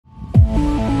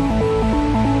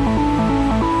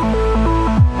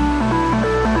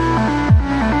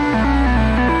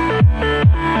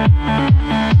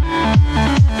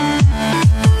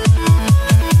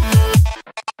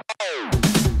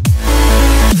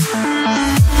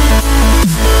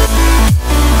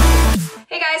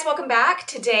back.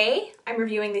 Today I'm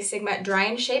reviewing the Sigma Dry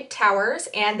and Shape Towers,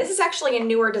 and this is actually a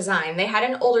newer design. They had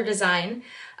an older design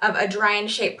of a dry and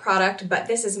shape product, but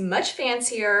this is much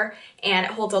fancier and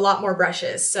it holds a lot more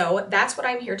brushes. So that's what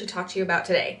I'm here to talk to you about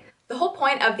today. The whole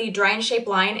point of the Dry and Shape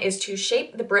line is to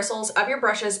shape the bristles of your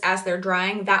brushes as they're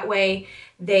drying. That way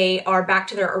they are back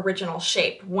to their original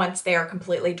shape once they are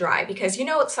completely dry. Because you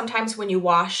know, sometimes when you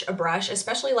wash a brush,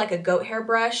 especially like a goat hair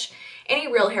brush, any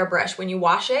real hair brush, when you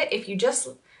wash it, if you just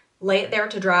lay it there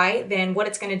to dry, then what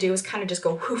it's going to do is kind of just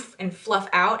go whoof and fluff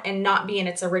out and not be in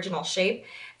its original shape.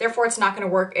 Therefore, it's not going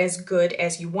to work as good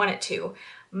as you want it to.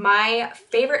 My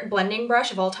favorite blending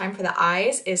brush of all time for the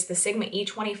eyes is the Sigma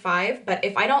E25, but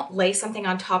if I don't lay something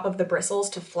on top of the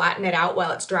bristles to flatten it out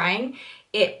while it's drying,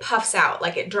 it puffs out,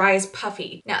 like it dries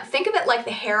puffy. Now think of it like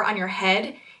the hair on your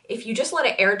head. If you just let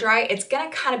it air dry, it's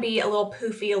gonna kind of be a little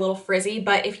poofy, a little frizzy,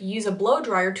 but if you use a blow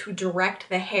dryer to direct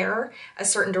the hair a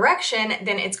certain direction,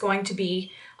 then it's going to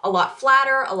be a lot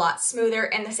flatter, a lot smoother,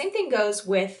 and the same thing goes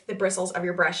with the bristles of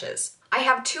your brushes. I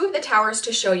have two of the towers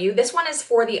to show you. This one is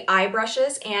for the eye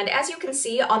brushes, and as you can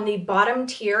see on the bottom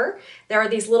tier, there are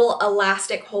these little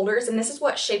elastic holders, and this is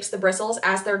what shapes the bristles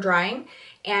as they're drying.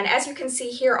 And as you can see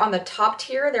here on the top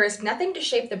tier, there is nothing to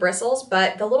shape the bristles,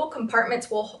 but the little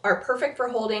compartments are perfect for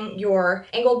holding your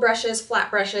angled brushes,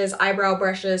 flat brushes, eyebrow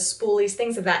brushes, spoolies,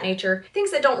 things of that nature, things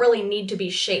that don't really need to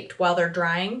be shaped while they're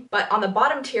drying. But on the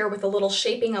bottom tier with the little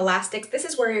shaping elastics, this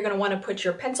is where you're going to want to put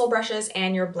your pencil brushes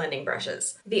and your blending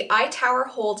brushes. The eye tower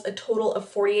holds a total of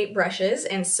 48 brushes,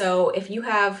 and so if you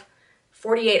have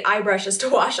 48 eye brushes to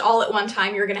wash all at one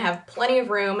time, you're gonna have plenty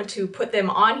of room to put them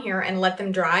on here and let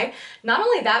them dry. Not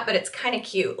only that, but it's kind of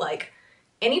cute. Like,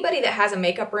 anybody that has a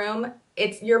makeup room,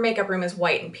 your makeup room is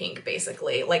white and pink,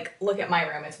 basically. Like, look at my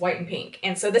room, it's white and pink.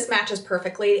 And so this matches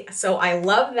perfectly. So I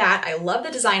love that. I love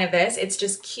the design of this. It's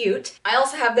just cute. I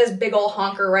also have this big ol'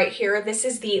 honker right here. This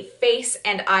is the face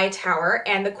and eye tower.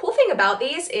 And the cool thing about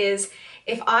these is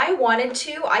if I wanted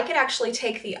to, I could actually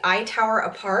take the eye tower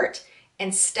apart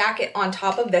and stack it on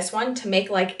top of this one to make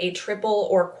like a triple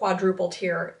or quadruple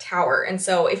tier tower. And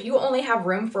so if you only have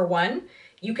room for one,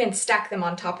 you can stack them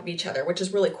on top of each other, which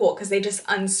is really cool because they just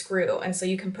unscrew. And so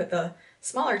you can put the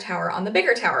smaller tower on the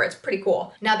bigger tower. It's pretty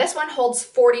cool. Now this one holds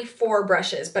 44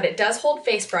 brushes, but it does hold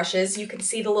face brushes. You can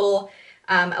see the little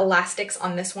elastics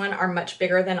on this one are much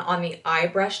bigger than on the eye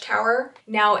brush tower.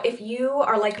 Now, if you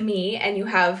are like me and you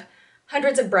have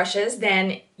hundreds of brushes,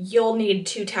 then you'll need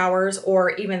 2 towers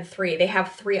or even 3. They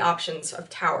have 3 options of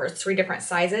towers, 3 different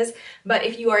sizes. But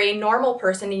if you are a normal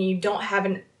person and you don't have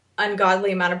an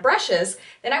ungodly amount of brushes,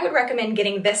 then I would recommend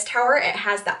getting this tower. It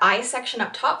has the eye section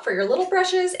up top for your little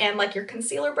brushes and like your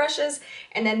concealer brushes,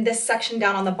 and then this section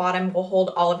down on the bottom will hold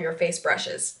all of your face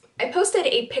brushes. I posted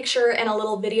a picture and a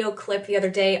little video clip the other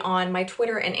day on my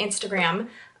Twitter and Instagram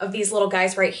of these little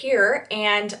guys right here,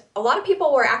 and a lot of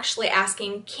people were actually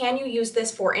asking, can you use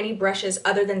this for any brushes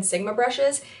other than Sigma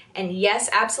brushes? And yes,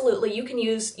 absolutely, you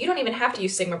don't even have to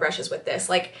use Sigma brushes with this.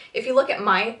 Like, if you look at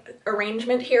my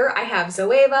arrangement here, I have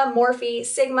Zoeva, Morphe,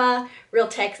 Sigma, Real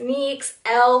Techniques,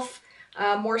 e.l.f.,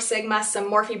 more Sigma,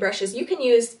 some Morphe brushes. You can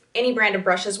use any brand of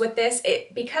brushes with this.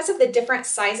 Because of the different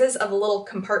sizes of the little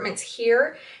compartments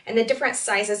here and the different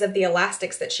sizes of the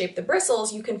elastics that shape the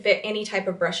bristles, you can fit any type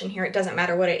of brush in here. It doesn't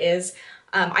matter what it is.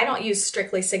 I don't use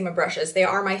strictly Sigma brushes. They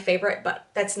are my favorite, but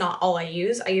that's not all I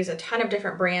use. I use a ton of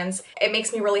different brands. It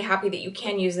makes me really happy that you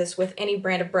can use this with any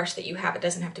brand of brush that you have. It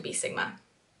doesn't have to be Sigma.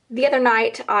 The other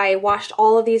night, I washed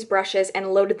all of these brushes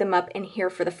and loaded them up in here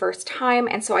for the first time,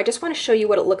 and so I just want to show you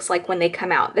what it looks like when they come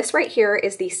out. This right here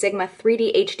is the Sigma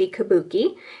 3D HD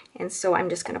Kabuki, and so I'm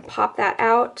just going to pop that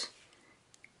out,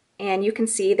 and you can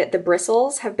see that the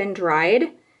bristles have been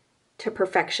dried to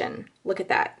perfection. Look at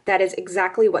that. That is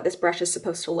exactly what this brush is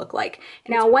supposed to look like.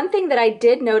 Now, one thing that I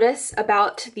did notice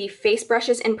about the face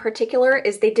brushes in particular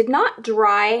is they did not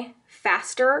dry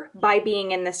faster by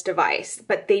being in this device,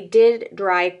 but they did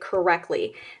dry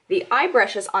correctly. The eye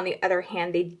brushes, on the other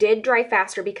hand, they did dry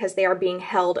faster because they are being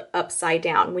held upside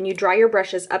down. When you dry your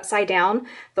brushes upside down,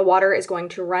 the water is going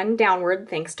to run downward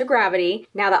thanks to gravity.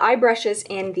 Now, the eye brushes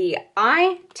in the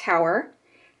eye tower,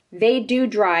 they do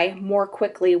dry more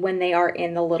quickly when they are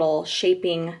in the little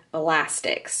shaping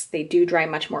elastics. They do dry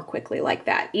much more quickly like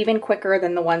that, even quicker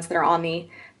than the ones that are on the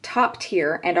top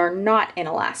tier and are not in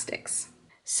elastics.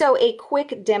 So a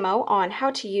quick demo on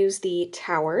how to use the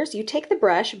towers. You take the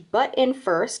brush, butt in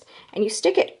first, and you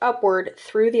stick it upward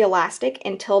through the elastic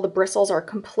until the bristles are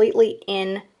completely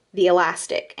in the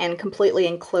elastic and completely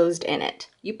enclosed in it.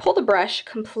 You pull the brush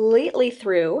completely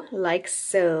through, like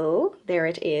so. There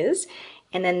it is.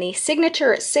 And then the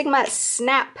signature Sigma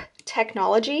Snap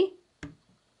technology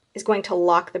is going to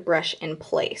lock the brush in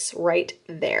place right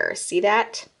there. See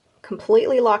that?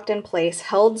 Completely locked in place,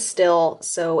 held still,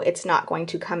 so it's not going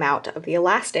to come out of the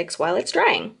elastics while it's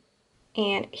drying.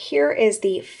 And here is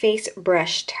the face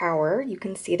brush tower. You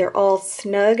can see they're all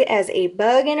snug as a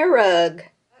bug in a rug.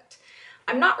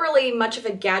 I'm not really much of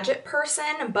a gadget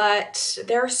person, but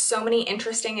there are so many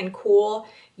interesting and cool,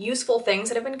 useful things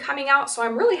that have been coming out, so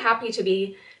I'm really happy to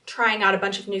be trying out a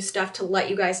bunch of new stuff to let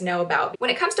you guys know about.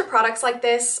 When it comes to products like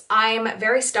this, I'm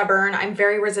very stubborn. I'm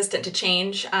very resistant to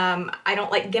change. I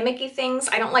don't like gimmicky things.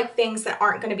 I don't like things that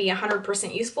aren't going to be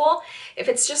 100% useful. If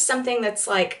it's just something that's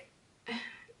like,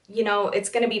 you know, it's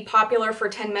going to be popular for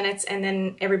 10 minutes and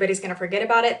then everybody's going to forget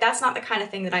about it, that's not the kind of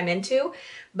thing that I'm into.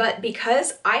 But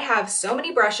because I have so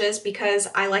many brushes, because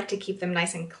I like to keep them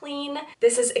nice and clean,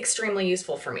 this is extremely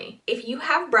useful for me. If you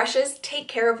have brushes, take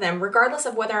care of them, regardless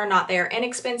of whether or not they are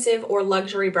inexpensive or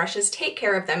luxury brushes, take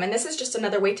care of them. And this is just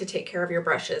another way to take care of your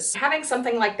brushes. Having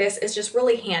something like this is just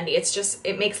really handy.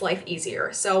 It makes life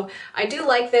easier. So I do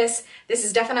like this. This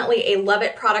is definitely a love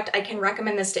it product. I can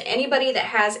recommend this to anybody that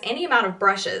has any amount of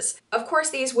brushes. Of course,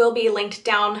 these will be linked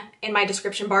down in my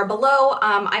description bar below.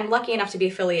 I'm lucky enough to be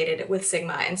affiliated with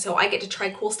Sigma, and so I get to try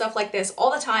cool stuff like this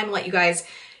all the time, let you guys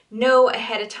know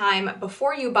ahead of time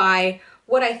before you buy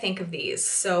what I think of these.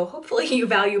 So hopefully you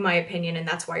value my opinion and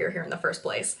that's why you're here in the first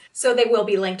place. So they will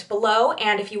be linked below,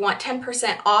 and if you want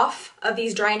 10% off of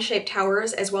these dry and shape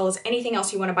towers as well as anything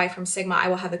else you want to buy from Sigma, I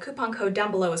will have the coupon code down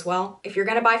below as well. If you're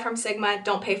going to buy from Sigma,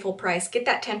 don't pay full price. Get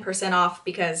that 10% off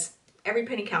because every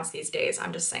penny counts these days,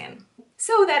 I'm just saying.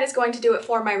 So that is going to do it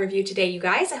for my review today, you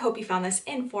guys. I hope you found this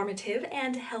informative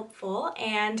and helpful,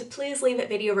 and please leave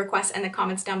video requests in the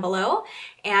comments down below.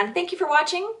 And thank you for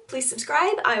watching. Please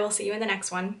subscribe. I will see you in the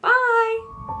next one.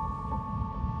 Bye!